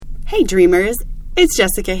Hey dreamers, it's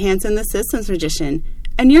Jessica Hansen, the Systems Magician,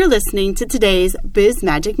 and you're listening to today's Biz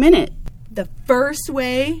Magic Minute. The first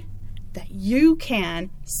way that you can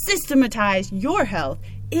systematize your health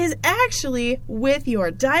is actually with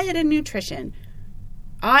your diet and nutrition.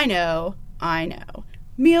 I know.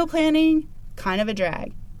 Meal planning, kind of a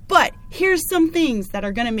drag. But here's some things that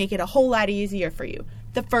are going to make it a whole lot easier for you.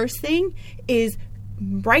 The first thing is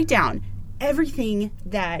write down everything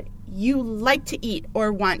that you like to eat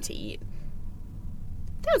or want to eat.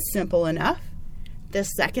 That's simple enough. The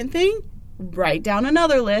second thing, write down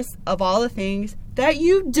another list of all the things that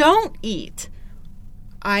you don't eat.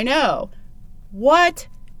 I know. What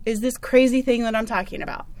is this crazy thing that I'm talking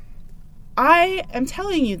about? I am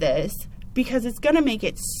telling you this because it's going to make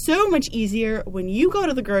it so much easier when you go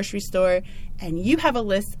to the grocery store and you have a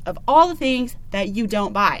list of all the things that you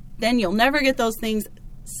don't buy. Then you'll never get those things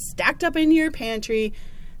stacked up in your pantry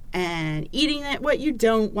and eating what you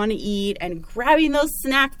don't want to eat and grabbing those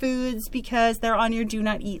snack foods because they're on your do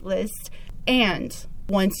not eat list. And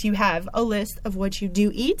once you have a list of what you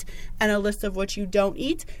do eat and a list of what you don't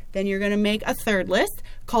eat, then you're going to make a third list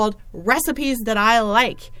called recipes that I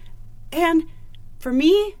like. And for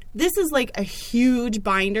me, this is like a huge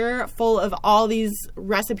binder full of all these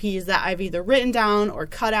recipes that I've either written down or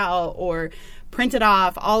cut out or printed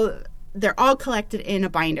off. They're all collected in a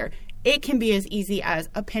binder. It can be as easy as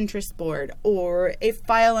a Pinterest board or a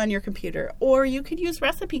file on your computer, or you could use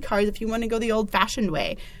recipe cards if you want to go the old-fashioned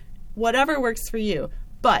way. Whatever works for you.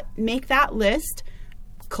 But make that list,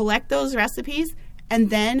 collect those recipes, and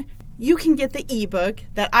then you can get the ebook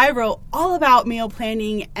that I wrote all about meal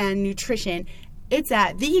planning and nutrition. It's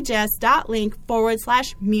at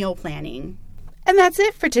thejess.link/meal planning. And that's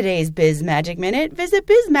it for today's Biz Magic Minute. Visit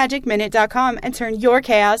bizmagicminute.com and turn your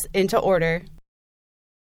chaos into order.